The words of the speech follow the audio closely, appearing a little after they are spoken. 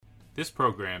This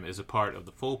program is a part of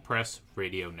the Full Press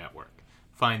Radio Network.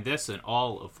 Find this and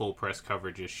all of Full Press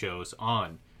Coverage's shows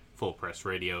on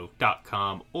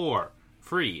fullpressradio.com or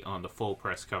free on the Full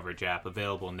Press Coverage app,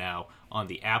 available now on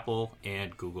the Apple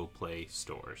and Google Play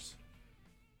stores.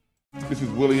 This is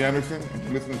Willie Anderson, and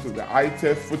you're listening to the Eye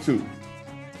Test for Two.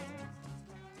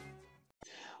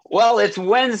 Well, it's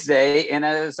Wednesday, and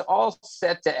I was all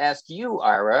set to ask you,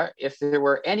 Ira, if there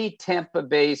were any Tampa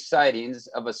Bay sightings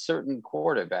of a certain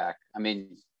quarterback. I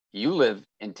mean, you live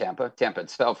in Tampa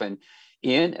itself, and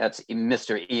Ian, that's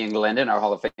Mr. Ian Glendon, our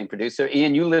Hall of Fame producer.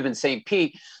 Ian, you live in St.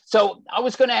 Pete. So I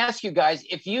was going to ask you guys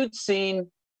if you'd seen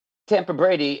Tampa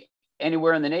Brady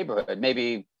anywhere in the neighborhood,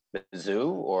 maybe the zoo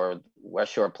or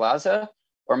West Shore Plaza,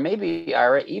 or maybe,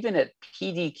 Ira, even at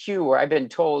PDQ, where I've been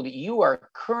told you are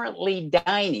currently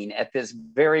dining at this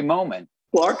very moment.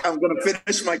 Clark, I'm going to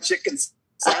finish my chicken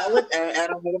salad, and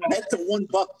I'm going to head to One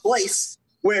Buck Place,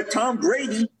 where Tom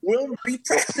Brady will be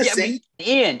practicing. Yeah,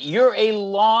 Ian, you're a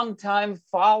longtime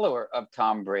follower of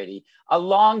Tom Brady, a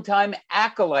longtime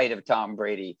acolyte of Tom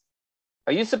Brady.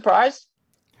 Are you surprised?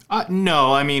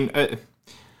 No, I mean,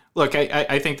 look,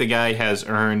 I think the guy has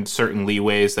earned certain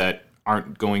leeways that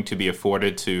aren't going to be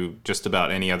afforded to just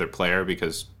about any other player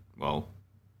because, well,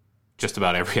 just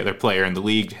about every other player in the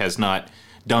league has not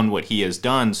done what he has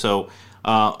done. So,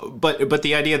 but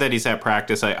the idea that he's at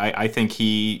practice, I think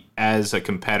he, as a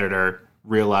competitor,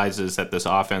 realizes that this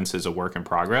offense is a work in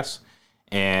progress.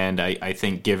 And I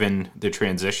think given the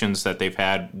transitions that they've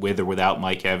had with or without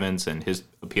Mike Evans, and his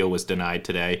appeal was denied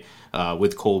today,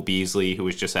 with Cole Beasley, who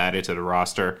was just added to the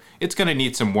roster, it's going to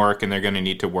need some work, and they're going to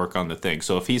need to work on the things.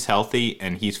 So if he's healthy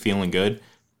and he's feeling good,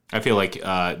 I feel like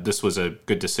this was a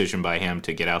good decision by him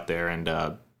to get out there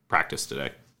and practice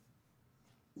today.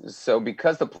 So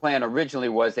because the plan originally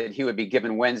was that he would be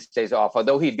given Wednesdays off,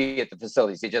 although he'd be at the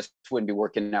facilities, he just wouldn't be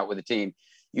working out with the team.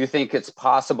 You think it's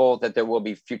possible that there will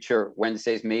be future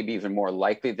Wednesdays, maybe even more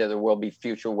likely that there will be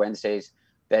future Wednesdays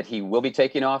that he will be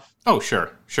taking off? Oh,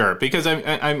 sure. Because,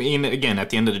 I mean, again, at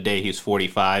the end of the day, he's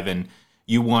 45, and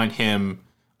you want him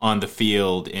on the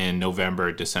field in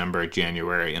November, December,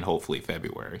 January, and hopefully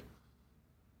February.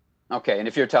 Okay, and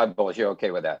if you're Todd Bowles, you're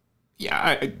okay with that?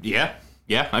 Yeah.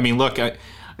 I mean, look,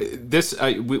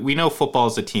 we know football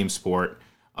is a team sport.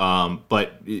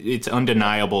 But it's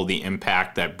undeniable the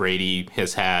impact that Brady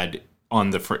has had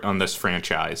on this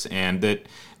franchise, and that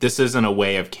this isn't a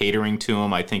way of catering to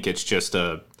him. I think it's just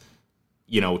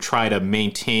try to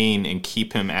maintain and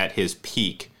keep him at his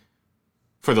peak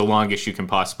for the longest you can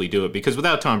possibly do it. Because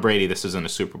without Tom Brady, this isn't a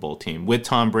Super Bowl team. With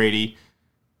Tom Brady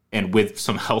and with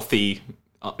some healthiness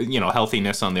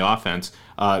on the offense,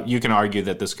 you can argue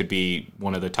that this could be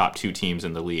one of the top two teams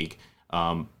in the league.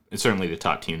 It's certainly the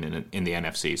top team in the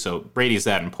NFC. So Brady's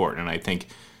that important, and I think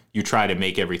you try to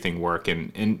make everything work.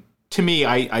 And to me,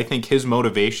 I think his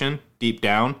motivation deep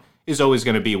down is always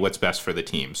going to be what's best for the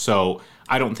team. So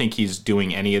I don't think he's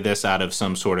doing any of this out of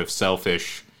some sort of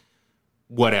selfish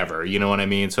whatever. You know what I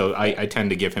mean? So I tend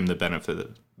to give him the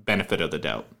benefit of the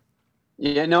doubt.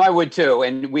 Yeah, no, I would too.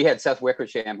 And we had Seth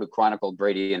Wickersham, who chronicled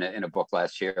Brady in a book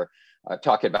last year,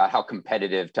 talking about how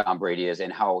competitive Tom Brady is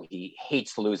and how he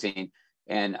hates losing.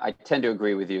 And I tend to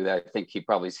agree with you that I think he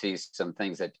probably sees some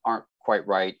things that aren't quite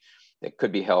right that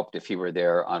could be helped if he were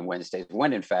there on Wednesdays,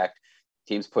 when in fact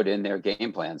teams put in their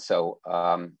game plan. So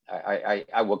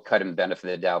I will cut him benefit of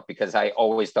the doubt, because I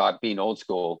always thought, being old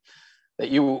school, that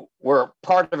you were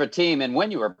part of a team. And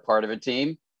when you were part of a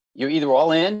team, you're either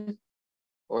all in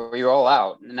or you're all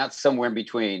out, and not somewhere in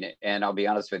between. And I'll be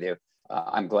honest with you,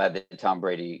 I'm glad that Tom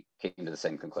Brady came to the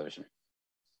same conclusion.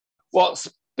 Well,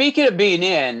 speaking of being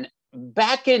in,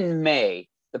 back in May,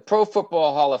 the Pro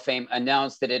Football Hall of Fame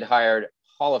announced that it hired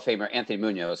Hall of Famer Anthony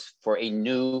Munoz for a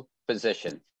new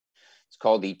position. It's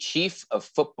called the Chief of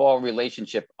Football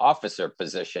Relationship Officer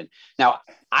position. Now,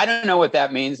 I don't know what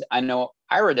that means. I know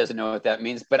Ira doesn't know what that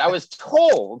means, but I was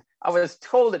told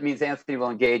it means Anthony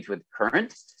will engage with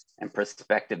current and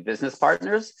prospective business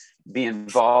partners, be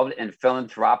involved in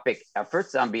philanthropic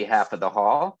efforts on behalf of the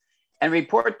Hall, and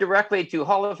report directly to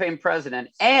Hall of Fame president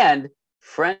and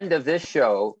friend of this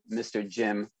show, Mr.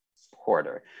 Jim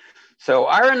Porter. So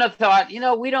Ira thought,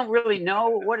 we don't really know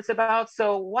what it's about,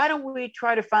 so why don't we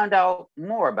try to find out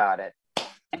more about it?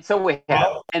 And so we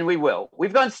have, and we will.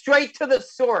 We've gone straight to the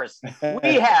source.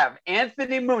 We have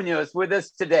Anthony Munoz with us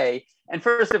today. And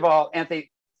first of all,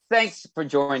 Anthony, thanks for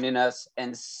joining us.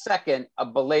 And second, a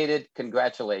belated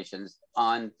congratulations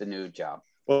on the new job.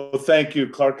 Well, thank you,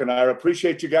 Clark and Ira.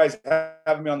 Appreciate you guys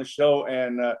having me on the show.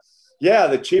 And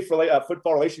the Chief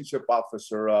Football Relationship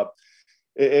Officer.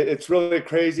 It's really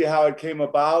crazy how it came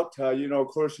about. Of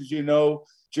course, as you know,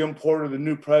 Jim Porter, the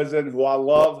new president, who I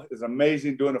love, is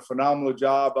amazing, doing a phenomenal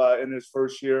job in his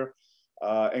first year.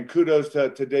 And kudos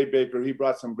to Dave Baker. He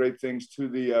brought some great things to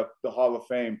the Hall of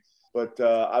Fame. But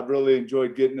I've really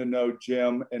enjoyed getting to know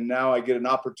Jim, and now I get an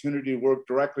opportunity to work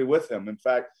directly with him. In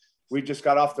fact, we just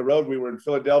got off the road. We were in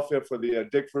Philadelphia for the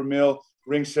Dick Vermeil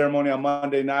ring ceremony on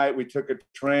Monday night. We took a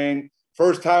train,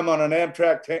 first time on an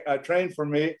Amtrak train for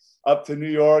me, up to New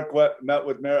York, met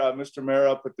with Mr. Mayer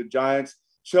up at the Giants.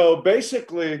 So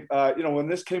basically, when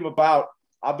this came about,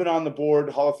 I've been on the board,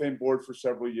 Hall of Fame board, for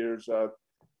several years.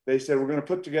 They said, we're going to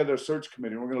put together a search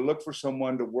committee. We're going to look for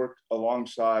someone to work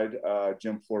alongside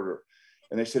Jim Porter.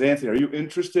 And they said, Anthony, are you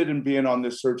interested in being on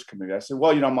this search committee? I said,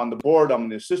 well, I'm on the board. I'm on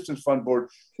the assistants fund board.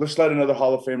 Let's let another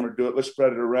Hall of Famer do it. Let's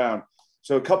spread it around.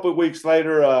 So a couple of weeks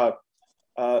later,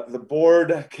 the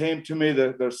board came to me.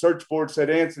 The search board said,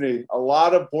 Anthony, a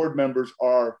lot of board members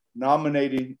are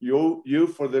nominating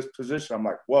you for this position. I'm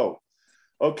like, whoa.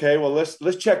 Okay, well,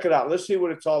 let's check it out. Let's see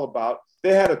what it's all about.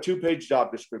 They had a 2-page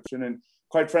job description. And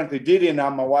quite frankly, Didi and I,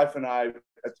 my wife and I,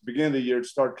 at the beginning of the year,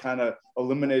 started kind of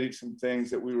eliminating some things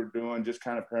that we were doing, just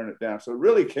kind of paring it down. So it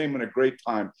really came in a great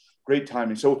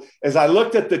timing. So as I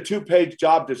looked at the 2-page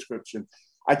job description,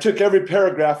 I took every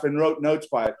paragraph and wrote notes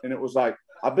by it. And it was like,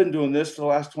 I've been doing this for the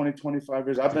last 20, 25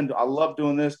 years. I love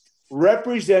doing this,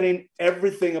 representing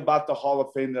everything about the Hall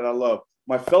of Fame that I love.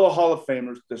 My fellow Hall of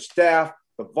Famers, the staff,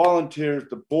 the volunteers,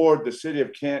 the board, the city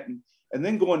of Canton, and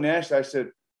then going nationally, I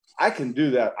said, I can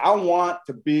do that. I want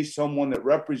to be someone that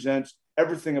represents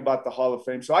everything about the Hall of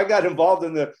Fame. So I got involved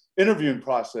in the interviewing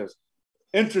process.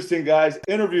 Interesting, guys,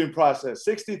 interviewing process.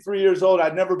 63 years old.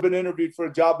 I'd never been interviewed for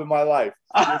a job in my life.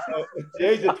 At the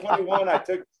age of 21, I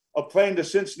took a plane to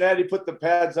Cincinnati, put the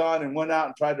pads on, and went out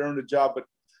and tried to earn a job, but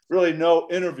really no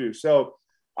interview. So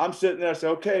I'm sitting there, I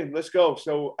said, okay, let's go.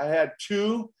 So I had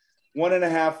 2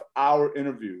 1.5-hour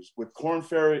interviews with Korn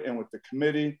Ferry and with the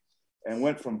committee, and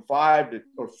went from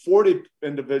 40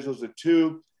 individuals to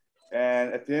 2.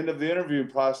 And at the end of the interviewing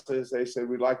process, they said,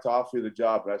 we'd like to offer you the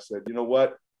job. And I said, you know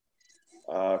what?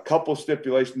 A couple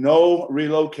stipulations, no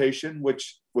relocation,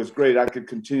 which was great. I could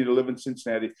continue to live in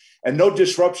Cincinnati, and no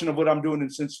disruption of what I'm doing in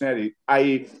Cincinnati.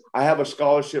 I have a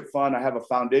scholarship fund. I have a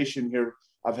foundation here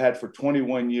I've had for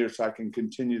 21 years, so I can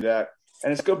continue that.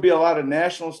 And it's going to be a lot of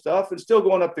national stuff and still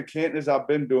going up to Canton as I've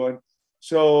been doing.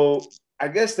 So I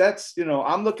guess that's,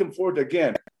 I'm looking forward to,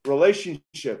 again,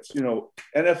 relationships,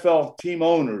 NFL team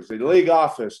owners, the league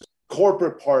office,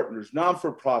 corporate partners,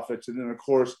 non-for-profits, and then, of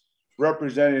course,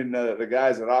 representing the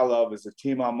guys that I love as a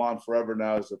team I'm on forever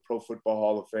now as a Pro Football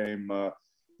Hall of Fame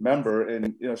member.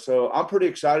 And, so I'm pretty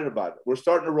excited about it. We're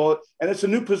starting to roll it. And it's a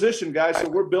new position, guys, so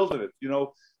we're building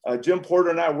it. Jim Porter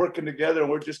and I are working together, and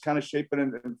we're just kind of shaping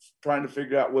and trying to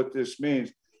figure out what this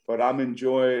means. But I'm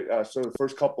enjoying so the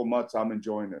first couple of months, I'm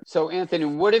enjoying it. So, Anthony,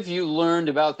 what have you learned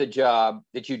about the job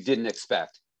that you didn't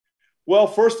expect? Well,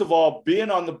 first of all, being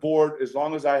on the board as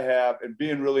long as I have and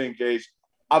being really engaged,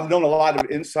 I've known a lot of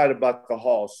insight about the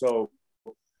Hall. So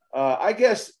I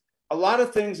guess a lot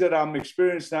of things that I'm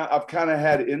experiencing now, I've kind of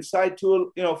had insight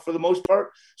to, for the most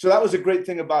part. So that was a great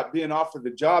thing about being offered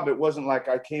the job. It wasn't like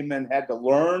I came in, had to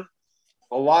learn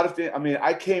a lot of things. I mean,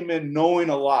 I came in knowing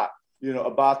a lot,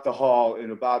 about the Hall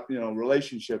and about,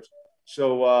 relationships.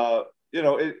 So,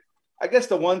 I guess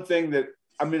the one thing that,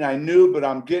 I knew, but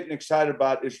I'm getting excited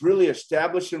about is really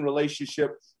establishing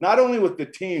relationship, not only with the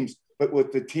teams, but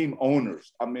with the team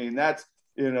owners. That's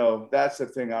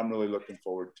the thing I'm really looking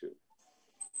forward to.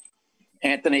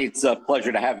 Anthony, it's a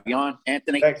pleasure to have you on.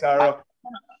 Anthony, thanks, Ira.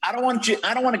 I don't want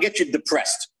to get you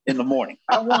depressed in the morning.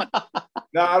 I don't want.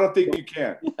 No, I don't think you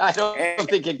can. I don't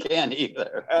think you can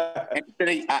either.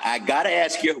 Anthony, I got to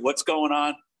ask you what's going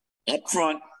on up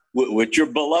front with your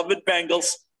beloved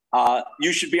Bengals.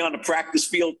 You should be on the practice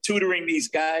field tutoring these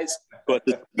guys, but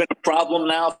there's been a problem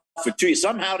now for 2 years.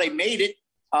 Somehow they made it,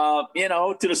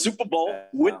 to the Super Bowl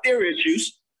with their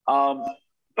issues.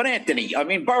 But Anthony,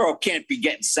 Burrow can't be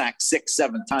getting sacked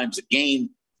 6-7 times a game.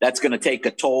 That's going to take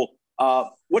a toll.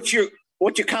 What's your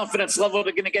confidence level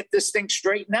they're going to get this thing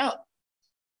straightened out?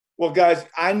 Well, guys,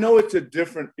 I know it's a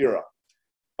different era.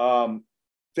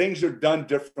 Things are done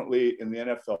differently in the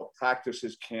NFL,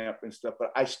 practices, camp, and stuff.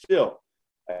 But I still,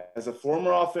 as a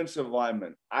former offensive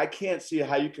lineman, I can't see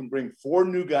how you can bring 4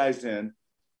 new guys in,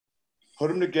 put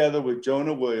them together with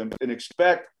Jonah Williams, and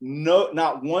expect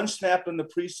not one snap in the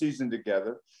preseason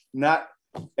together.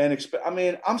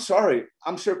 I'm sorry.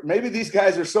 I'm sure maybe these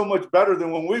guys are so much better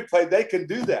than when we played. They can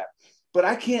do that. But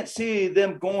I can't see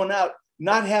them going out,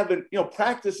 not having,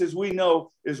 practice, as we know,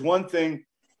 is one thing.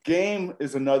 Game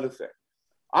is another thing.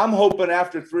 I'm hoping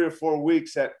after 3 or 4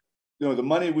 weeks that, the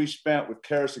money we spent with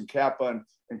Karras and Kappa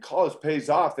and college pays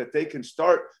off, that they can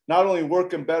start not only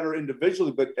working better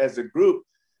individually, but as a group.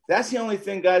 That's the only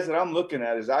thing, guys, that I'm looking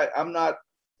at is I'm not,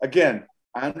 again,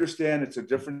 I understand it's a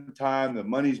different time. The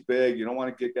money's big. You don't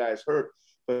want to get guys hurt.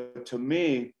 But to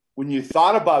me, when you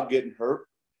thought about getting hurt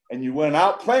and you went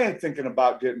out playing thinking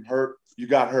about getting hurt, you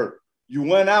got hurt. You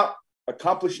went out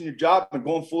accomplishing your job and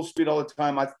going full speed all the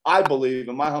time. I believe,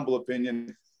 in my humble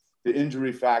opinion, the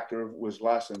injury factor was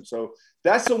lessened. So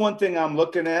that's the one thing I'm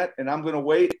looking at, and I'm going to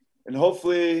wait. And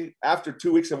hopefully after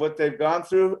 2 weeks of what they've gone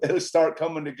through, it'll start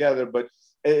coming together. But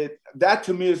that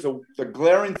to me is the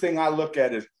glaring thing I look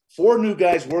at is 4 new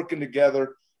guys working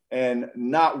together and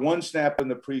not one snap in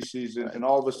the preseason. Right. And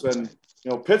all of a sudden,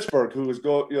 Pittsburgh, who was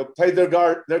played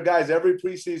their guys every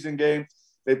preseason game.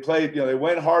 They played, they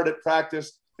went hard at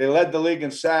practice. They led the league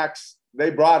in sacks. They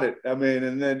brought it. I mean,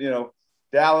 and then,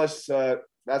 Dallas,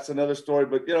 that's another story.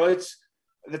 But, it's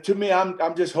to me,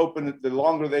 I'm just hoping that the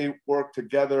longer they work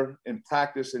together in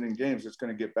practice and in games, it's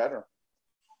going to get better.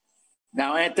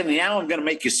 Now, Anthony, I'm going to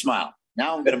make you smile.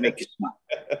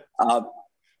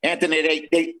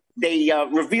 Anthony, they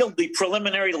revealed the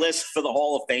preliminary list for the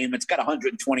Hall of Fame. It's got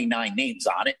 129 names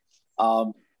on it,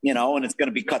 and it's going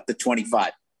to be cut to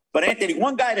 25. But, Anthony,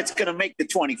 one guy that's going to make the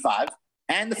 25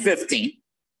 and the 15,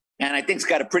 and I think's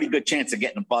got a pretty good chance of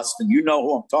getting a bust, and you know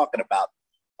who I'm talking about,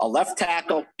 a left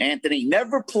tackle, Anthony,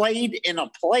 never played in a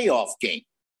playoff game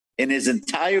in his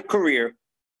entire career,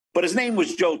 but his name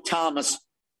was Joe Thomas.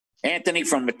 Anthony,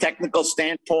 from a technical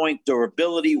standpoint,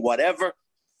 durability, whatever,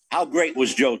 how great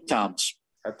was Joe Thomas?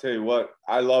 I tell you what,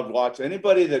 I loved watching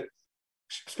anybody that,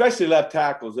 especially left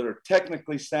tackles, that are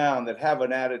technically sound, that have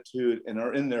an attitude and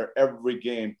are in there every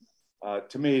game.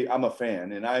 To me, I'm a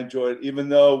fan, and I enjoy it. Even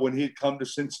though when he'd come to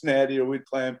Cincinnati or we'd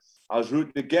play him, I was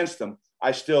rooting against him,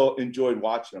 I still enjoyed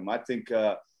watching him. I think,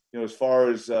 as far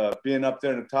as being up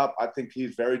there in the top, I think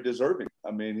he's very deserving.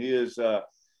 I mean, he is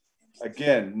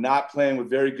again, not playing with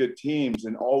very good teams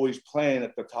and always playing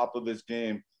at the top of his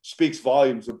game speaks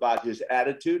volumes about his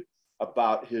attitude,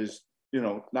 about his,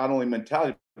 not only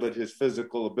mentality, but his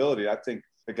physical ability. I think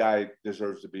the guy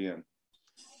deserves to be in.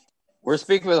 We're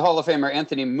speaking with Hall of Famer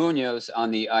Anthony Munoz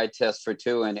on the eye test for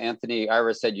 2. And Anthony,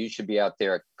 Ira said you should be out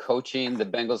there coaching the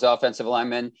Bengals offensive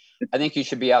linemen. I think you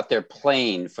should be out there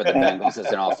playing for the Bengals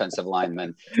as an offensive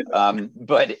lineman.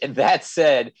 But that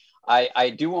said,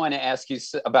 I do want to ask you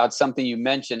about something you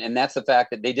mentioned, and that's the fact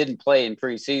that they didn't play in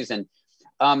preseason.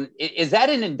 Is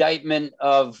that an indictment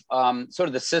of sort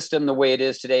of the system the way it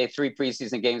is today, 3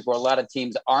 preseason games where a lot of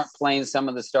teams aren't playing some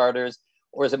of the starters,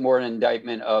 or is it more an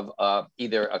indictment of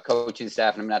either a coaching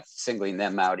staff, and I'm not singling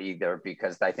them out either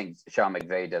because I think Sean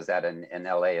McVay does that in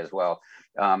LA as well,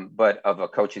 but of a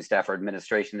coaching staff or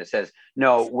administration that says,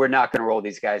 no, we're not going to roll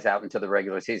these guys out into the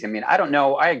regular season. I mean, I don't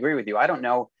know. I agree with you. I don't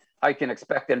know how you can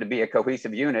expect them to be a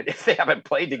cohesive unit if they haven't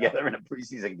played together in a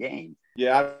preseason game.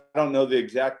 Yeah, I don't know the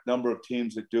exact number of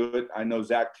teams that do it. I know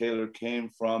Zach Taylor came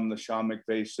from the Sean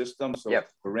McVay system, so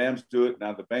The Rams do it.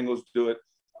 Now the Bengals do it.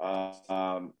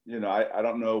 I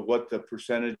don't know what the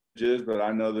percentage is, but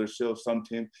I know there's still some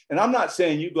teams. And I'm not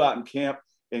saying you go out in camp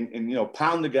and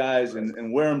pound the guys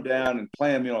and wear them down and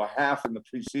play them, a half in the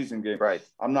preseason game. Right.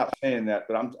 I'm not saying that,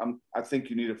 but I think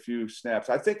you need a few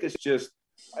snaps. I think it's just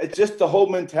the whole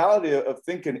mentality of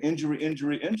thinking injury.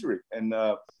 And,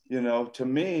 to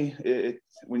me,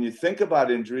 when you think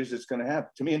about injuries, it's going to happen.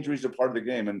 To me, injuries are part of the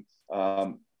game. And,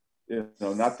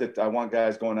 not that I want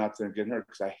guys going out there and getting hurt,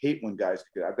 because I hate when guys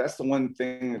get out. That's the one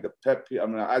thing, the pet peeve. I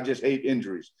mean, I just hate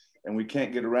injuries, and we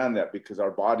can't get around that because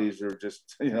our bodies are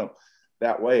just,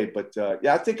 that way. But,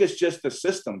 I think it's just the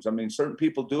systems. I mean, certain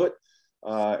people do it.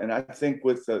 And I think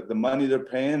with the money they're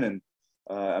paying and,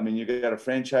 you got a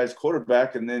franchise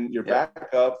quarterback, and then your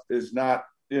backup is not,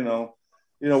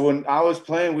 when I was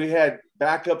playing, we had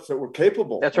backups that were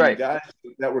capable. That's right. Guys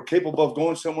that were capable of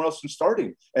going somewhere else and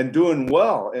starting and doing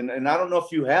well. And I don't know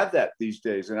if you have that these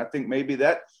days. And I think maybe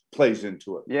that plays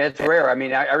into it. Yeah, it's rare. I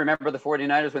mean, I remember the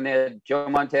 49ers when they had Joe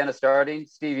Montana starting,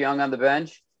 Steve Young on the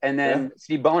bench, and then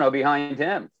Steve Bono behind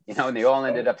him, and they all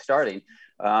ended up starting.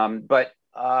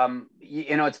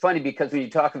 It's funny because when you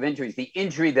talk of injuries, the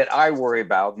injury that I worry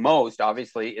about most,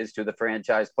 obviously, is to the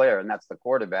franchise player, and that's the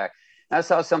quarterback. And I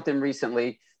saw something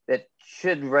recently that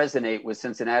should resonate with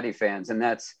Cincinnati fans, and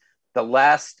that's the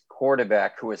last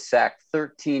quarterback who was sacked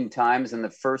 13 times in the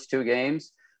first 2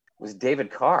 games was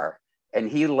David Carr, and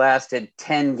he lasted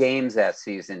 10 games that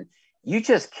season. You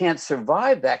just can't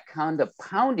survive that kind of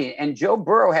pounding, and Joe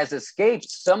Burrow has escaped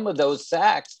some of those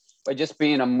sacks by just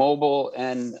being a mobile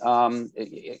and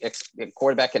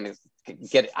quarterback can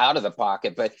get out of the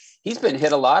pocket. But he's been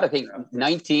hit a lot. I think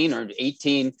 19 or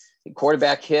 18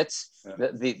 quarterback hits,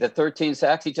 the 13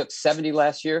 sacks. He took 70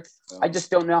 last year. I just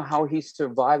don't know how he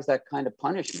survives that kind of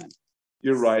punishment.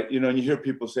 You're right. You know, and you hear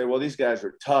people say, well, these guys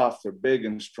are tough. They're big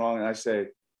and strong. And I say,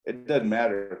 it doesn't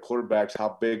matter. Quarterbacks,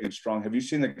 how big and strong. Have you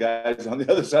seen the guys on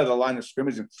the other side of the line of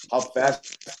scrimmage and how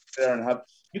fast they are and how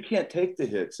you can't take the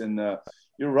hits? And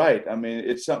you're right. I mean,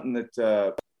 it's something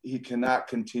that he cannot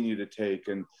continue to take.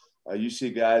 And you see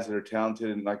guys that are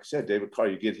talented. And like I said, David Carr,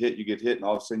 you get hit, and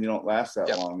all of a sudden you don't last that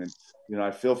long. And, you know,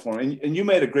 I feel for him. And you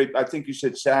made a great – I think you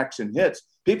said sacks and hits.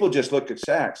 People just look at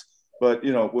sacks. But,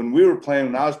 you know, when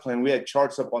I was playing, we had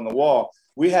charts up on the wall.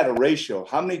 We had a ratio.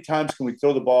 How many times can we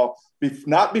throw the ball,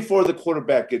 not before the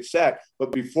quarterback gets sacked,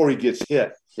 but before he gets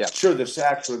hit? Yeah. Sure, the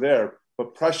sacks were there,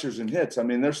 but pressures and hits. I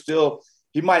mean, they're still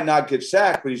 – he might not get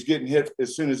sacked, but he's getting hit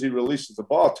as soon as he releases the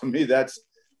ball. To me, that's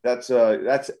as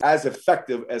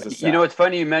effective as a sack. You know, it's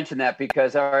funny you mentioned that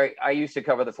because I used to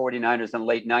cover the 49ers in the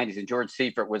late 90s, and George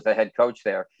Seifert was the head coach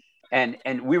there.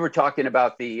 And we were talking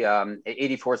about the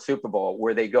 84 Super Bowl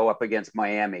where they go up against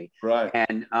Miami. Right.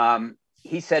 And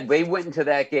he said they went into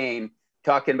that game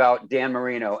talking about Dan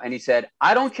Marino, and he said,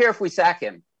 I don't care if we sack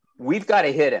him. We've got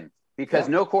to hit him because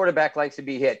no quarterback likes to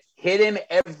be hit. Hit him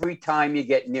every time you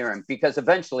get near him because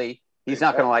eventually he's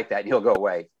not going to like that and he'll go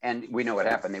away. And we know what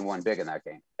happened. They won big in that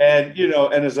game. And, you know,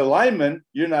 and as a lineman,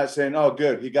 you're not saying, oh,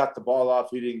 good, he got the ball off,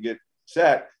 he didn't get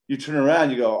sacked. You turn around,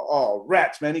 you go, oh,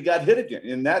 rats, man, he got hit again.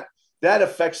 And that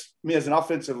affects me as an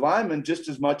offensive lineman just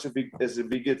as much as if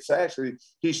he gets sacked. So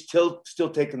he's still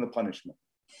taking the punishment.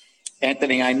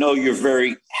 Anthony, I know you're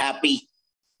very happy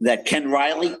that Ken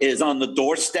Riley is on the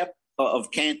doorstep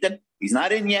of Canton. He's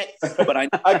not in yet, but I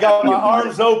got my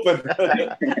arms open. So,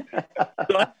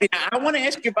 I want to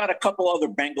ask you about a couple other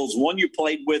Bengals, one you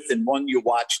played with and one you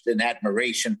watched in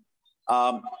admiration.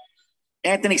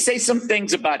 Anthony, say some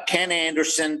things about Ken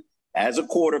Anderson as a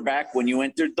quarterback when you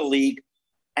entered the league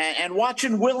and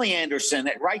watching Willie Anderson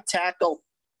at right tackle.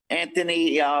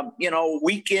 Anthony,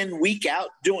 week in, week out,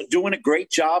 doing a great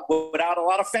job without a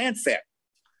lot of fanfare.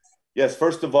 Yes,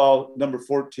 first of all, number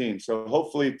 14. So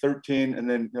hopefully 13. And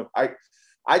then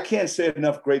I can't say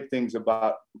enough great things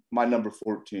about my number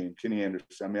 14, Kenny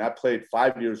Anderson. I mean, I played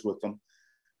 5 years with him,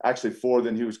 actually 4.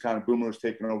 Then he was kind of Boomer was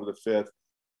taking over the 5th.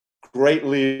 Great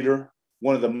leader,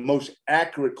 one of the most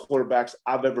accurate quarterbacks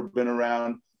I've ever been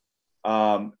around.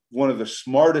 One of the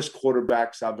smartest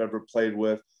quarterbacks I've ever played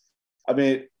with. I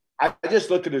mean, I just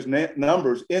look at his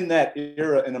numbers in that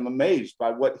era, and I'm amazed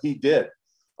by what he did.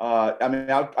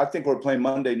 I think we were playing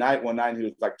Monday night one night, and he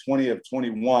was like 20 of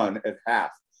 21 at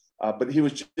half. But he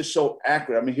was just so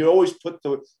accurate. I mean, he always put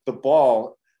the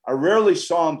ball. I rarely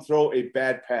saw him throw a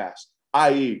bad pass,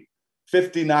 i.e.,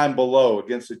 59 below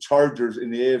against the Chargers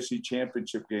in the AFC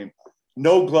Championship game.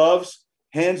 No gloves,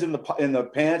 hands in the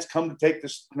pants, come to take the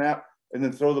snap, and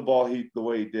then throw the ball the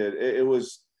way he did. It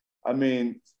was, I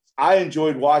mean, I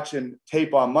enjoyed watching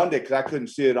tape on Monday because I couldn't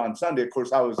see it on Sunday. Of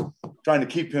course, I was trying to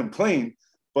keep him clean,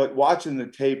 but watching the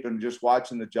tape and just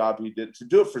watching the job he did, to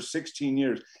do it for 16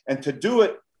 years and to do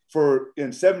it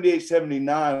in 78,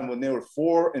 79 when they were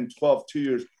 4-12, 2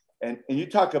 years. And you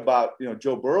talk about,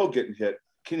 Joe Burrow getting hit,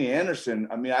 Kenny Anderson.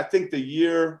 I mean, I think the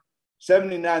year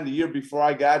 79, the year before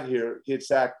I got here, he had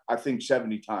sacked, I think,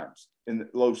 70 times in the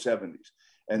low 70s.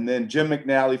 And then Jim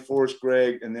McNally, Forrest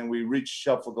Gregg, and then we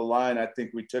shuffled the line. I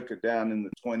think we took it down in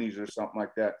the 20s or something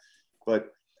like that. But,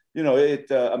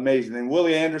 it's amazing. And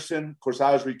Willie Anderson, of course,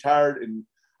 I was retired, and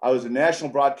I was in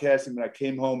national broadcasting, and I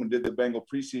came home and did the Bengal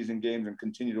preseason games and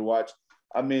continued to watch.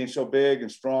 I mean, so big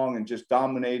and strong and just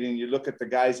dominating. You look at the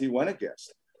guys he went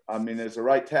against. I mean, as a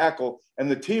right tackle, and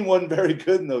the team wasn't very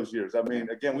good in those years. I mean,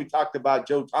 again, we talked about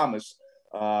Joe Thomas,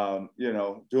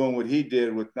 doing what he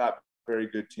did with not very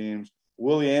good teams.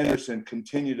 Willie Anderson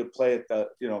continued to play at the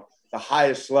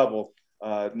highest level,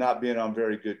 not being on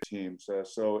very good teams.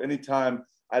 So anytime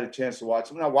I had a chance to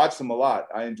watch him, and I watched him a lot.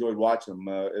 I enjoyed watching him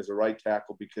as a right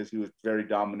tackle because he was very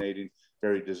dominating,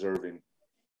 very deserving.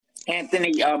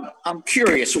 Anthony, I'm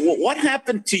curious, what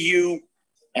happened to you,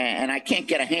 and I can't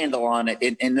get a handle on it,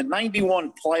 in the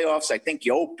 91 playoffs? I think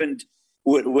you opened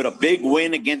with a big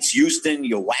win against Houston.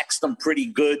 You waxed them pretty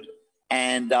good.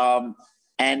 And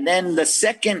then the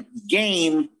second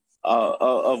game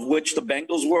of which the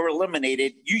Bengals were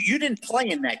eliminated, you didn't play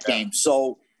in that game.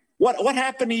 So what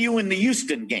happened to you in the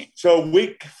Houston game? So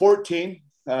week 14,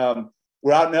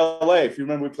 we're out in L.A. If you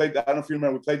remember, we played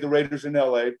the Raiders in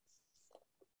L.A.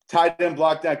 Tight end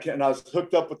blocked down, and I was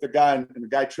hooked up with the guy, and the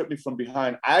guy tripped me from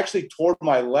behind. I actually tore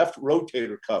my left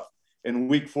rotator cuff in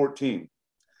week 14.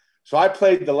 So I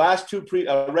played the last two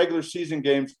regular season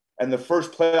games and the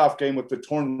first playoff game with the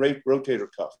torn rotator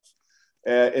cuff.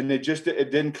 And it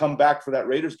didn't come back for that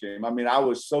Raiders game. I mean, I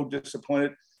was so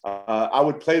disappointed. I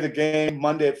would play the game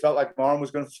Monday. It felt like my arm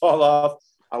was going to fall off.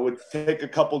 I would take a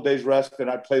couple of days rest, and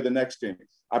I'd play the next game.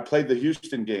 I played the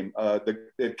Houston game.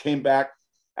 It came back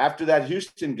after that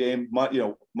Houston game.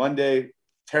 Monday,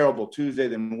 terrible. Tuesday,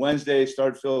 then Wednesday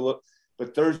started feeling.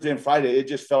 But Thursday and Friday, it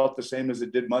just felt the same as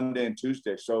it did Monday and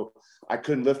Tuesday. So I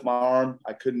couldn't lift my arm.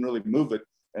 I couldn't really move it.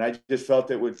 And I just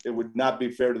felt it would not be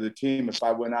fair to the team if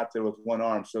I went out there with one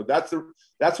arm. So that's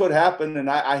what happened, and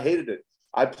I hated it.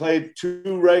 I played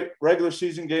 2 regular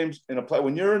season games in a play.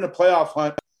 When you're in a playoff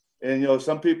hunt, and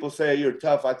some people say you're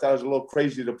tough. I thought it was a little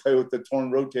crazy to play with the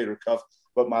torn rotator cuff,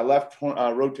 but my left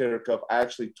rotator cuff I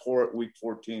actually tore it week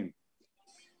 14.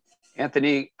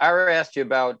 Anthony, Ira asked you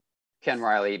about Ken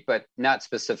Riley, but not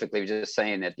specifically, just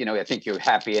saying that, I think you're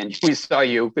happy, and we saw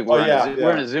you.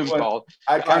 We're in a Zoom call.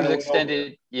 Arms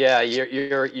extended. Yeah,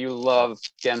 you love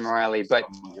Ken Riley. But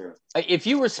if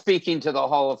you were speaking to the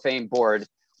Hall of Fame board,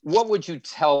 what would you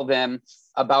tell them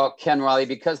about Ken Riley?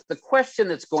 Because the question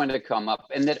that's going to come up,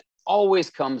 and that always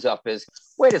comes up, is,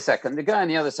 wait a second, the guy on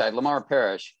the other side, Lamar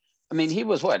Parrish, I mean, he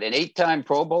was what, an 8-time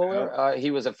Pro Bowler? He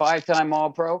was a 5-time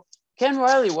All-Pro. Ken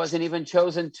Riley wasn't even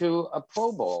chosen to a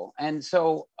Pro Bowl. And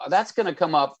so that's going to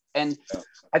come up. And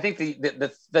I think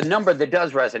the number that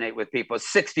does resonate with people is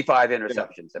 65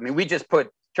 interceptions. I mean, we just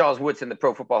put Charles Woodson in the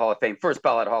Pro Football Hall of Fame, first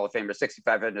ballot Hall of Famer,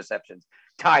 65 interceptions,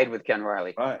 tied with Ken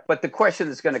Riley. Right. But the question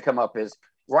that's going to come up is,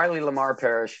 Riley, Lamar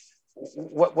Parrish,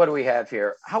 what do we have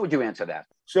here? How would you answer that?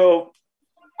 So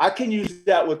I can use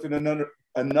that with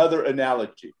another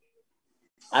analogy.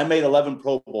 I made 11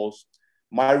 Pro Bowls.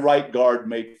 My right guard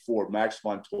made 4, Max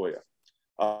Montoya.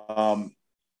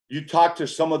 You talk to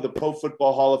some of the Pro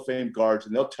Football Hall of Fame guards,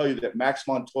 and they'll tell you that Max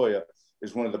Montoya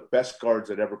is one of the best guards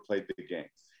that ever played the game.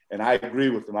 And I agree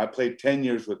with them. I played 10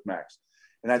 years with Max.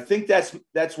 And I think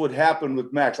that's what happened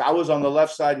with Max. I was on the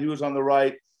left side. He was on the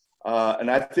right. And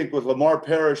I think with Lamar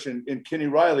Parrish and Kenny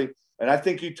Riley, and I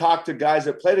think you talk to guys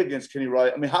that played against Kenny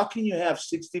Riley. I mean, how can you have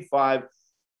 65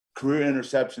 career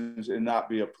interceptions and not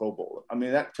be a Pro Bowler? I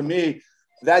mean, that to me,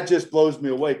 that just blows me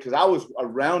away, because I was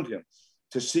around him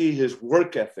to see his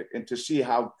work ethic and to see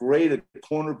how great a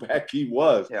cornerback he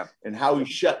was and how he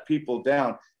shut people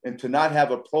down. And to not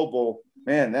have a Pro Bowl,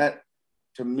 man, that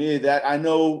to me, that I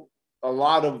know a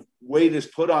lot of weight is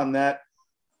put on that,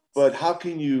 but how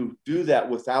can you do that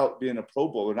without being a Pro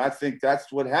Bowler? And I think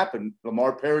that's what happened.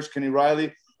 Lamar Parrish, Kenny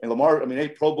Riley, and Lamar,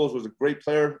 8 Pro Bowls, was a great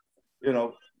player.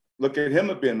 Look at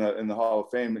him being in the Hall of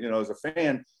Fame, as a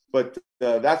fan. But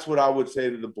that's what I would say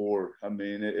to the board. I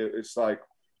mean, it's like,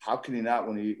 how can he not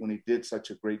when he did such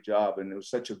a great job, and it was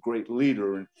such a great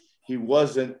leader, and he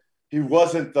wasn't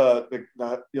the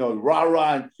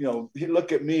rah-rah, and,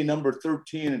 look at me, number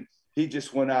 13, and he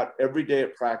just went out every day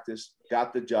at practice,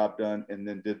 got the job done, and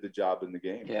then did the job in the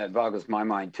game. Yeah, it boggles my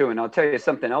mind too. And I'll tell you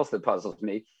something else that puzzles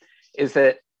me is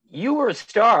that you were a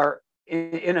star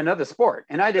in another sport,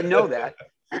 and I didn't know that.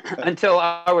 Until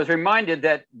I was reminded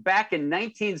that back in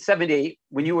 1978,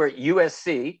 when you were at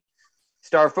USC,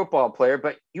 star football player,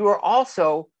 but you were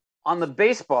also on the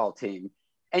baseball team,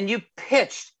 and you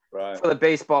pitched for the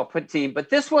baseball team. But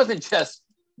this wasn't just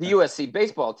the USC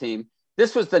baseball team.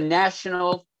 This was the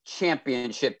national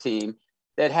championship team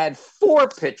that had 4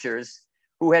 pitchers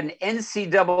who had an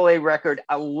NCAA record,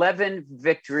 11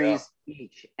 victories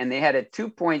each. And they had a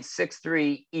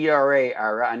 2.63 ERA,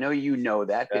 Ira. I know you know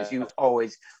that because you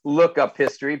always look up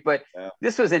history. But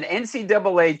this was an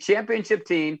NCAA championship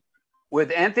team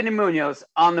with Anthony Munoz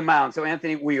on the mound. So,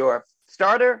 Anthony, were you a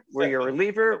starter? Were you a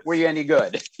reliever? Were you any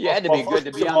good? You had to be good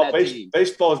to be on that team.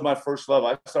 Baseball is my first love.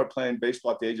 I started playing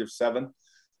baseball at the age of 7.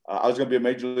 I was going to be a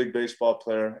Major League Baseball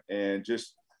player, and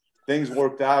just things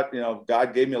worked out.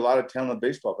 God gave me a lot of talent in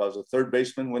baseball. I was a third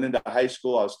baseman, went into high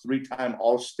school. I was 3-time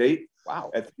All-State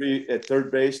at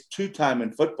third base, 2-time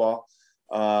in football.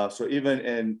 So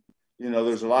even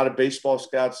there's a lot of baseball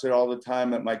scouts there all the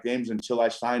time at my games until I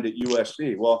signed at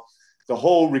USC. Well, the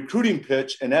whole recruiting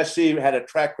pitch, and SC had a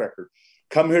track record.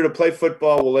 Come here to play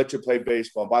football, we'll let you play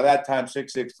baseball. By that time,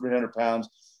 6'6", 300 pounds,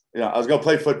 I was going to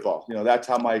play football. That's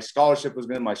how my scholarship was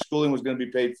my schooling was going to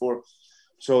be paid for.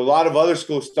 So a lot of other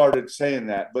schools started saying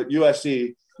that, but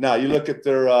USC, now you look at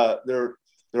their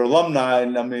alumni,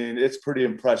 and it's pretty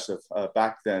impressive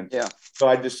back then. Yeah. So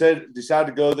I decided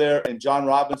to go there, and John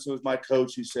Robinson was my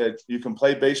coach. He said, you can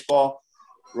play baseball.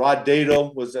 Rod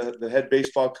Dado was the head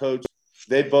baseball coach.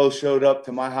 They both showed up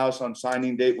to my house on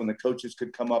signing date when the coaches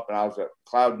could come up, and I was at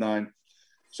cloud 9.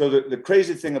 So the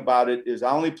crazy thing about it is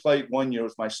I only played 1 year. It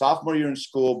was my sophomore year in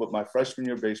school, but my freshman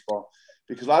year of baseball.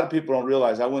 Because a lot of people don't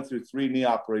realize I went through 3 knee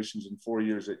operations in 4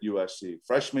 years at USC,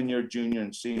 freshman year, junior,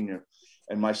 and senior.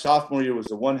 And my sophomore year was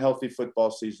the one healthy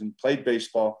football season, played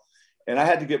baseball, and I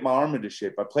had to get my arm into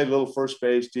shape. I played a little first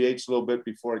base, DH a little bit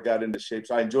before it got into shape.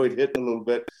 So I enjoyed hitting a little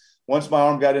bit. Once my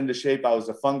arm got into shape, I was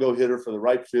a fungo hitter for the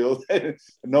right field,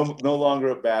 no longer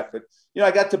a bat. But,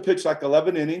 I got to pitch like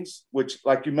 11 innings, which,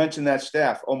 like you mentioned, that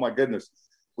staff, oh, my goodness.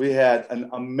 We had an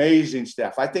amazing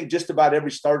staff. I think just about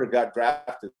every starter got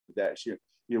drafted that year.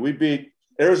 We beat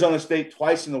Arizona State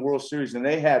twice in the World Series, and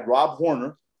they had Rob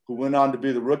Horner, who went on to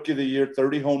be the Rookie of the Year,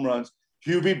 30 home runs,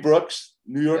 Hubie Brooks,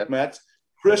 New York Mets,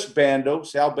 Chris Bando,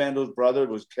 Sal Bando's brother,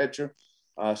 was catcher.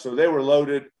 So they were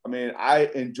loaded. I mean, I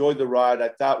enjoyed the ride. I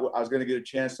thought I was going to get a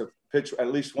chance to pitch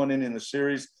at least one inning in the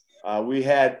series. We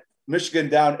had Michigan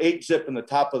down 8-0 in the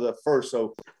top of the first.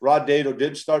 So Rod Dato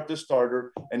did start the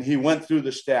starter, and he went through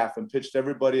the staff and pitched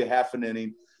everybody a half an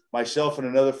inning. Myself and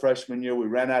another freshman year, we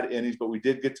ran out of innings, but we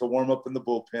did get to warm up in the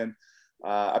bullpen.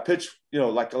 I pitched,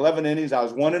 like 11 innings. I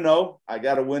was 1-0. I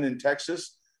got a win in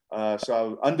Texas. So I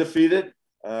was undefeated.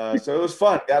 So it was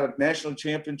fun. Got a national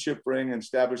championship ring and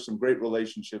established some great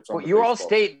relationships. Well, you're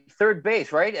all-state third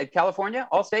base, right? At California,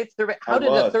 all-state third base. How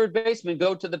did the third baseman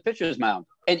go to the pitcher's mound?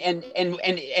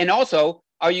 And also,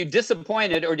 are you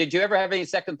disappointed, or did you ever have any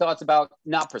second thoughts about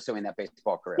not pursuing that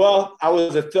baseball career? Well,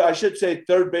 I should say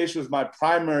third base was my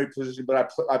primary position,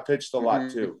 but I pitched a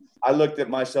lot too. I looked at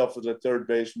myself as a third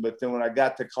baseman, but then when I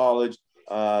got to college,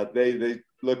 they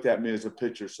looked at me as a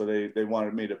pitcher, so they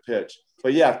wanted me to pitch.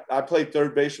 But yeah, I played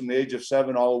third base from the age of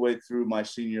 7 all the way through my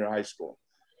senior year of high school.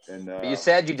 And you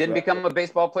said you didn't become a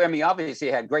baseball player. I mean, obviously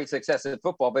you had great success in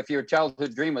football, but if your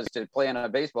childhood dream was to play on a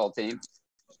baseball team,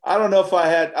 I don't know if I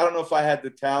had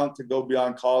the talent to go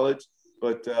beyond college,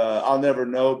 but I'll never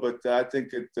know. But I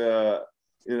think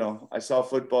I saw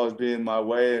football as being my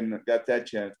way and got that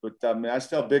chance. But I mean, I'm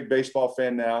still a big baseball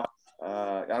fan now.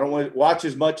 I don't watch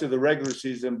as much of the regular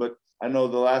season, but I know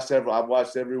I've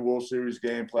watched every World Series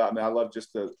game play. I mean, I love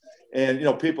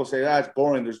and people say, it's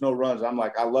boring. There's no runs. I'm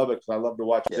like, I love it because I love to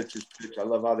watch pitchers pitch. I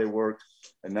love how they work.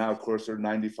 And now, of course, they're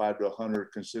 95 to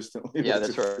 100 consistently. Yeah,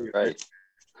 that's right.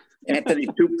 Anthony,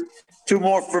 two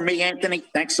more for me, Anthony.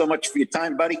 Thanks so much for your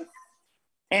time, buddy.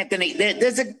 Anthony,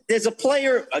 there's a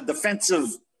player, a defensive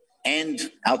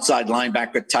end, outside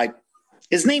linebacker type.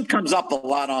 His name comes up a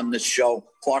lot on this show.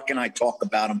 Clark and I talk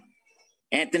about him.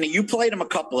 Anthony, you played him a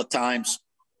couple of times.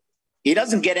 He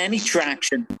doesn't get any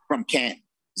traction from Canton.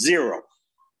 Zero.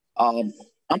 I'm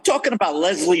talking about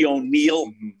Leslie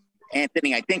O'Neal.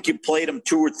 Anthony, I think you played him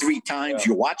 2 or 3 times.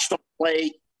 You watched him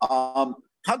play.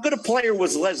 How good a player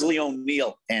was Leslie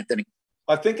O'Neal, Anthony?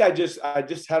 I think I just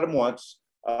had him once.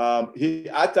 I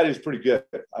thought he was pretty good.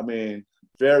 I mean,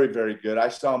 very, very good. I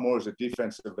saw him more as a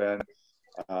defensive end.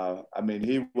 I mean,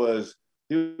 he was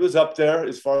up there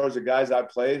as far as the guys I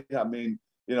played. I mean,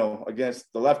 against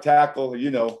the left tackle,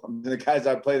 the guys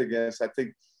I played against, I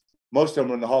think most of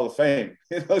them are in the Hall of Fame,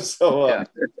 So,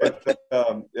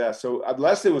 so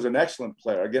Leslie was an excellent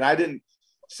player. Again, I didn't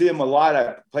see him a lot.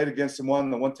 I played against him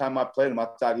the one time I played him. I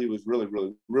thought he was really,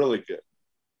 really, really good.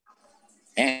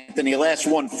 Anthony, last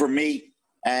one for me.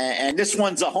 And this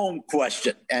one's a home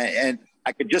question. And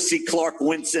I could just see Clark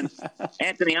wincing.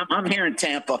 Anthony, I'm here in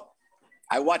Tampa.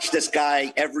 I watch this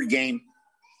guy every game.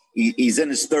 He's in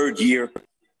his 3rd year.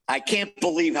 I can't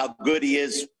believe how good he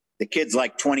is. The kid's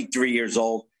like 23 years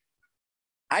old.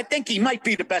 I think he might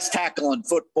be the best tackle in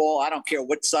football. I don't care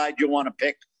what side you want to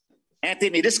pick.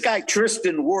 Anthony, this guy,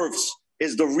 Tristan Wirfs,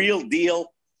 is the real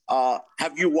deal.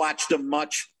 Have you watched him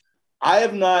much? I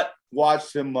have not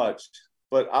watched him much,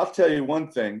 but I'll tell you one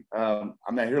thing. I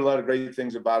hear a lot of great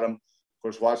things about him. Of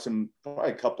course, watched him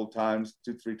probably a couple times,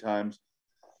 2-3 times.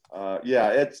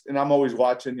 And I'm always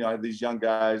watching, these young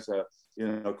guys,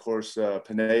 of course,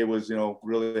 Panay was,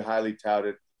 really highly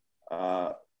touted.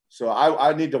 So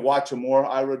I need to watch him more,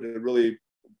 Ira, to really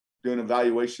do an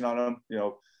evaluation on him.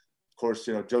 Of course,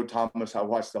 Joe Thomas, I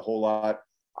watched a whole lot.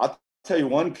 I'll tell you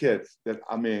one kid that,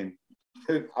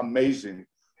 amazing.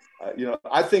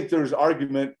 I think there's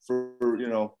argument for,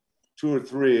 2 or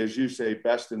 3, as you say,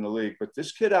 best in the league. But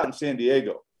this kid out in San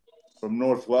Diego from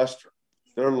Northwestern,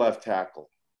 their left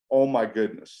tackle, oh, my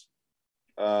goodness.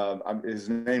 His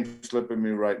name's slipping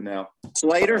me right now.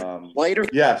 Slater?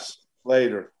 Yes,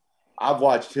 Slater. I've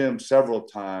watched him several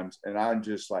times, and I'm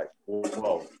just like,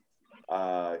 whoa,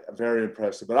 very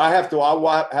impressive. But I have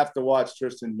to watch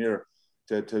Tristan here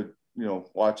to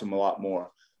watch him a lot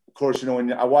more. Of course,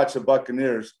 when I watch the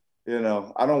Buccaneers,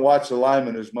 I don't watch the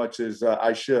linemen as much as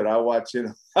I should. I watch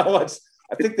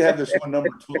I think they have this one number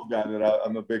 12 guy that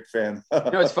I'm a big fan.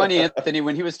 It's funny, Anthony,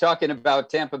 when he was talking about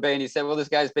Tampa Bay and he said, well, this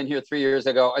guy's been here 3 years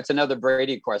ago. It's another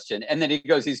Brady question. And then he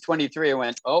goes, he's 23. I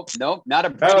went, oh, no, not a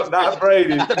Brady. Not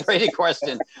Brady. Not a Brady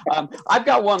question. I've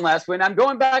got one last one. I'm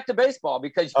going back to baseball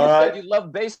because you said you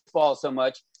love baseball so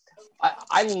much.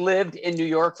 I lived in New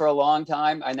York for a long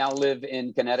time. I now live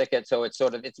in Connecticut. So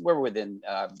we're within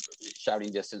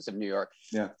shouting distance of New York.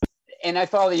 Yeah. And I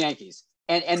follow the Yankees.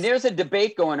 And there's a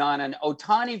debate going on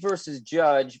Ohtani versus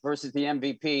Judge versus the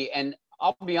MVP. And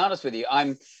I'll be honest with you,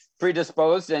 I'm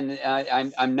predisposed and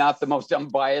I'm not the most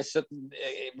unbiased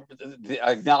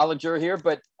acknowledger here,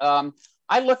 but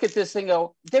I look at this thing and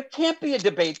go, there can't be a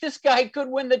debate. This guy could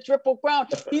win the Triple Crown.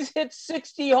 He's hit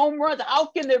 60 home runs. How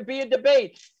can there be a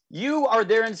debate? You are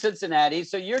there in Cincinnati,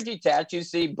 so you're detached. You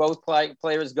see both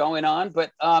players going on,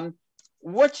 but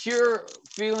what's your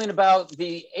feeling about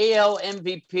the AL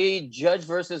MVP Judge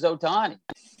versus Ohtani?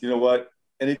 You know what?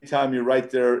 Anytime you're right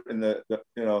there in the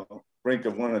brink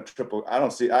of winning a triple,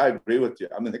 I agree with you.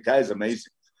 I mean, the guy's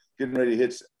amazing. Getting ready to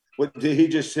hit. What did he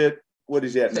just hit? What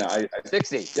is he at now?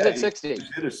 60. Yeah, 60.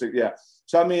 Yeah.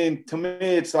 So, I mean, to me,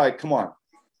 it's like, come on.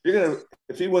 If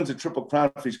he wins a Triple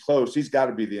Crown, if he's close, he's got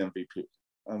to be the MVP.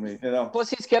 I mean, Plus,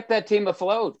 he's kept that team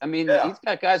afloat. I mean, he's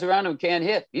got guys around him who can't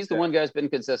hit. He's the one guy's been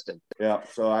consistent. Yeah.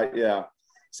 So,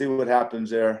 see what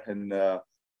happens there. And the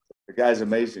guy's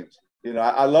amazing.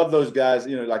 I love those guys,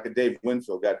 like a Dave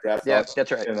Winfield got drafted. Yeah,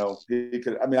 that's right. He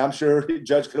could, I mean, I'm sure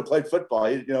Judge could have played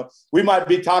football. We might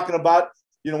be talking about,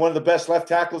 one of the best left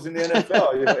tackles in the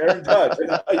NFL, Aaron Judge.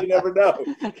 You never know.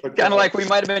 Kind of like we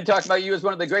might have been talking about you as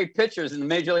one of the great pitchers in the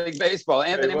Major League Baseball,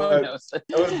 Anthony Munoz. It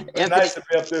would be nice to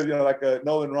be up there, like a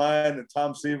Nolan Ryan and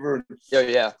Tom Seaver.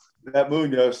 Yeah. That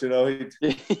Munoz, nobody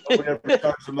ever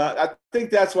charged him out. I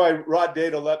think that's why Rod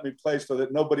Data let me play so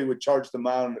that nobody would charge the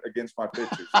mound against my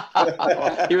pitches.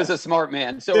 He was a smart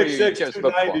man. So 6'6",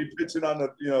 290 pitching on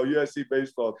the USC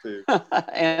baseball team.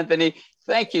 Anthony,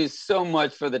 thank you so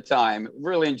much for the time.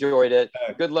 Really enjoyed it.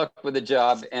 Good luck with the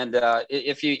job. And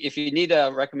if you need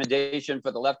a recommendation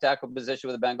for the left tackle position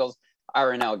with the Bengals,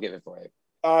 Ira and I'll give it for you.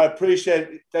 I appreciate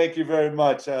it. Thank you very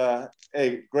much.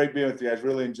 Hey, great being with you guys.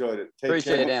 Really enjoyed it.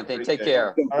 Appreciate it, Anthony. Take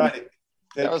care. All right.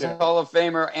 That was Hall of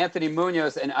Famer Anthony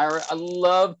Munoz. And I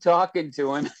love talking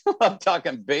to him. I love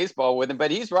talking baseball with him. But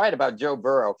he's right about Joe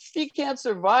Burrow. He can't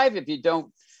survive if you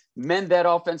don't mend that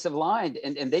offensive line.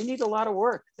 And they need a lot of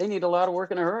work. They need a lot of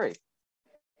work in a hurry.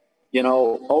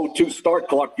 0-2 start,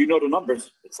 Clark. You know the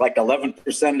numbers. It's like 11%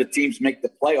 of the teams make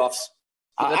the playoffs.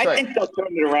 I think they'll turn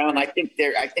it around. I think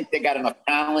they got enough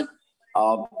talent,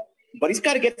 but he's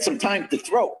got to get some time to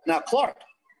throw. Now, Clark,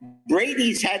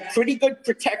 Brady's had pretty good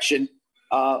protection.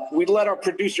 We let our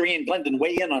producer Ian Glendon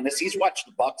weigh in on this. He's watched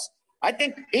the Bucs. I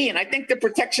think the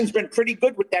protection's been pretty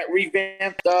good with that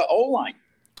revamped O-line.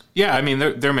 Yeah, I mean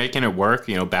they're making it work.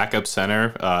 Backup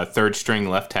center, third string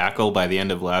left tackle by the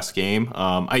end of last game.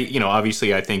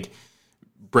 Obviously I think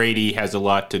Brady has a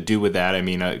lot to do with that. I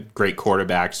mean, great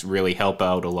quarterbacks really help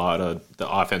out a lot of the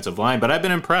offensive line. But I've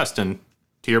been impressed, and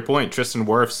to your point, Tristan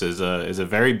Wirfs is a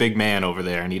very big man over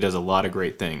there, and he does a lot of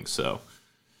great things. So,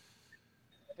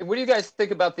 what do you guys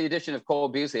think about the addition of Cole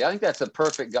Beasley? I think that's a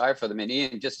perfect guy for them. And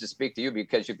Ian, just to speak to you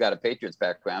because you've got a Patriots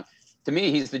background. To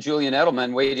me, he's the Julian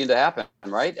Edelman waiting to happen,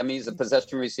 right? I mean, he's a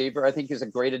possession receiver. I think he's a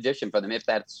great addition for them if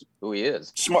that's who he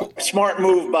is. Smart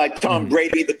move by Tom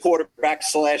Brady, the quarterback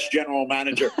 / general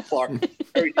manager, Clark.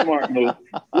 Very smart move.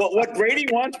 What Brady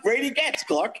wants, Brady gets,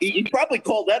 Clark. He probably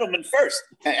called Edelman first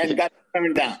and got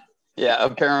turned down. Yeah,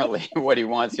 apparently what he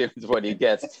wants is what he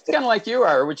gets. It's kind of like you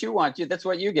are. What you want, that's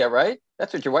what you get, right?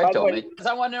 That's what your wife told me. Because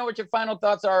I want to know what your final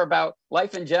thoughts are about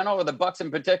life in general or the Bucs in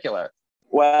particular.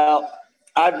 Well,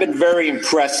 I've been very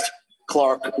impressed,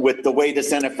 Clark, with the way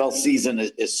this NFL season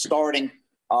is starting.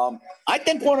 I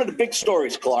think one of the big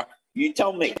stories, Clark, you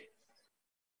tell me,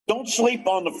 don't sleep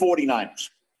on the 49ers.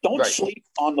 Don't sleep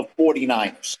on the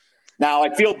 49ers. Now,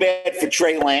 I feel bad for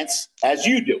Trey Lance, as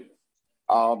you do.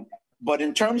 But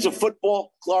in terms of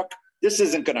football, Clark, this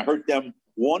isn't going to hurt them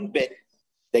one bit.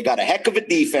 They got a heck of a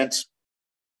defense.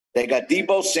 They got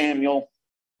Deebo Samuel.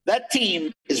 That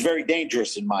team is very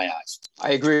dangerous in my eyes.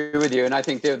 I agree with you, and I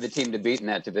think they're the team to beat in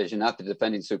that division, not the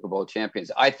defending Super Bowl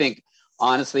champions. I think,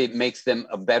 honestly, it makes them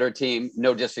a better team.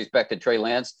 No disrespect to Trey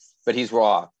Lance, but he's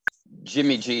raw.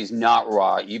 Jimmy G's not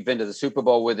raw. You've been to the Super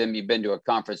Bowl with him. You've been to a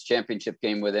conference championship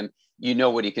game with him. You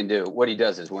know what he can do. What he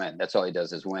does is win. That's all he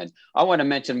does is win. I want to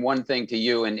mention one thing to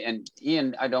you, and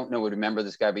Ian, I don't know would remember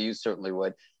this guy, but you certainly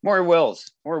would. Maury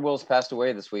Wills. Maury Wills passed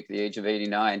away this week at the age of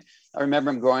 89. I remember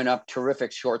him growing up,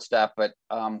 terrific shortstop, but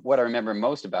what I remember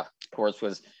most about, of course,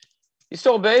 was He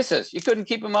stole bases. You couldn't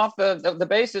keep him off the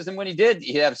bases, and when he did,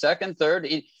 he'd have second, third.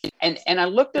 And I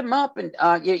looked him up, and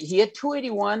he had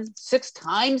 281. 6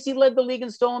 times he led the league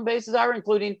in stolen bases,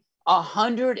 including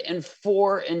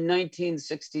 104 in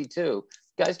 1962.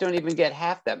 Guys don't even get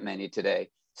half that many today.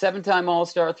 7-time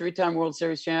All-Star, 3-time World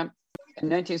Series champ, and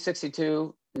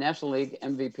 1962 National League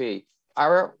MVP.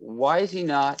 Ira, why is he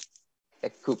not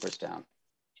at Cooperstown?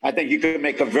 I think you could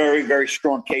make a very, very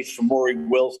strong case for Maury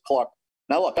Wills, Clark.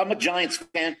 Now, look, I'm a Giants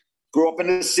fan. Grew up in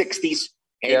the 60s.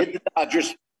 Hated the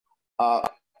Dodgers.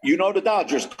 You know the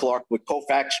Dodgers, Clark, with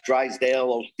Koufax,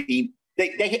 Drysdale, Osteen.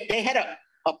 They had a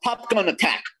pop gun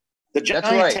attack. The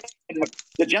Giants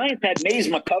had Mays,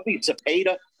 McCovey,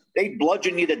 Cepeda. They'd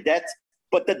bludgeon you to death.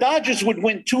 But the Dodgers would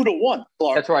win 2-1,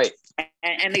 Clark. That's right.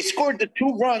 And they scored the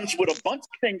 2 runs with a bunt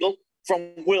single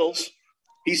from Wills.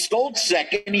 He stole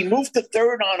second. He moved to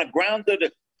third on a grounder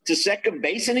to second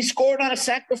base, and he scored on a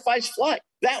sacrifice fly.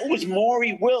 That was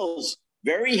Maury Wills,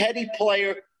 very heady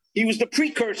player. He was the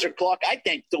precursor, Clark, I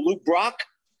think, to Lou Brock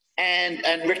and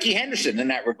Ricky Henderson in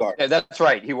that regard. Yeah, that's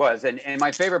right. He was. And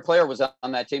my favorite player was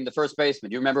on that team, the first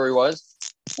baseman. Do you remember who he was?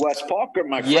 Wes Parker,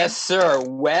 my friend. Yes, sir.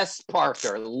 Wes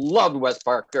Parker. Loved Wes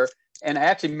Parker. And I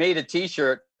actually made a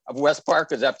T-shirt of Wes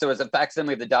Parker's up. So it was a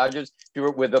facsimile of the Dodgers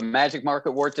with a magic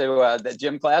marker wore to the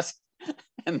gym class.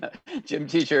 And the gym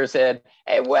teacher said,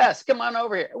 "Hey, Wes, come on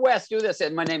over here. Wes, do this."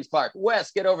 And my name's Clark. Wes,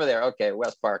 get over there. Okay,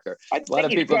 Wes Parker. A lot of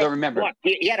people don't remember.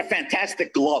 He had a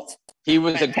fantastic glove. He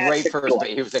was a great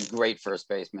first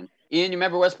baseman. Ian, you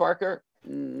remember Wes Parker?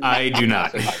 I do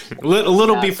not. A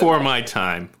little before my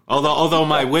time. Although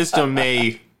my wisdom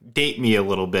may date me a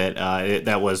little bit,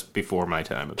 that was before my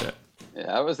time a bit. Yeah,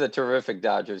 that was a terrific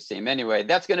Dodgers team. Anyway,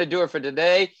 that's going to do it for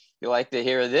today. If you like to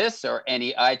hear this or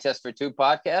any Eye Test for Two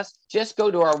podcast, just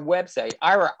go to our website,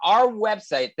 our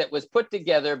website that was put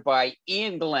together by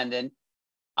Ian Glendon,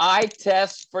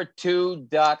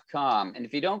 eyetestfor2.com. And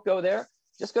if you don't go there,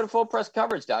 just go to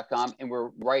fullpresscoverage.com and we're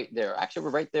right there. Actually,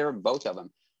 we're right there in both of them.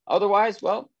 Otherwise,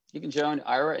 well, you can join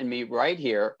Ira and me right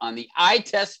here on the Eye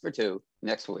Test for Two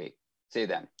next week. See you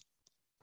then.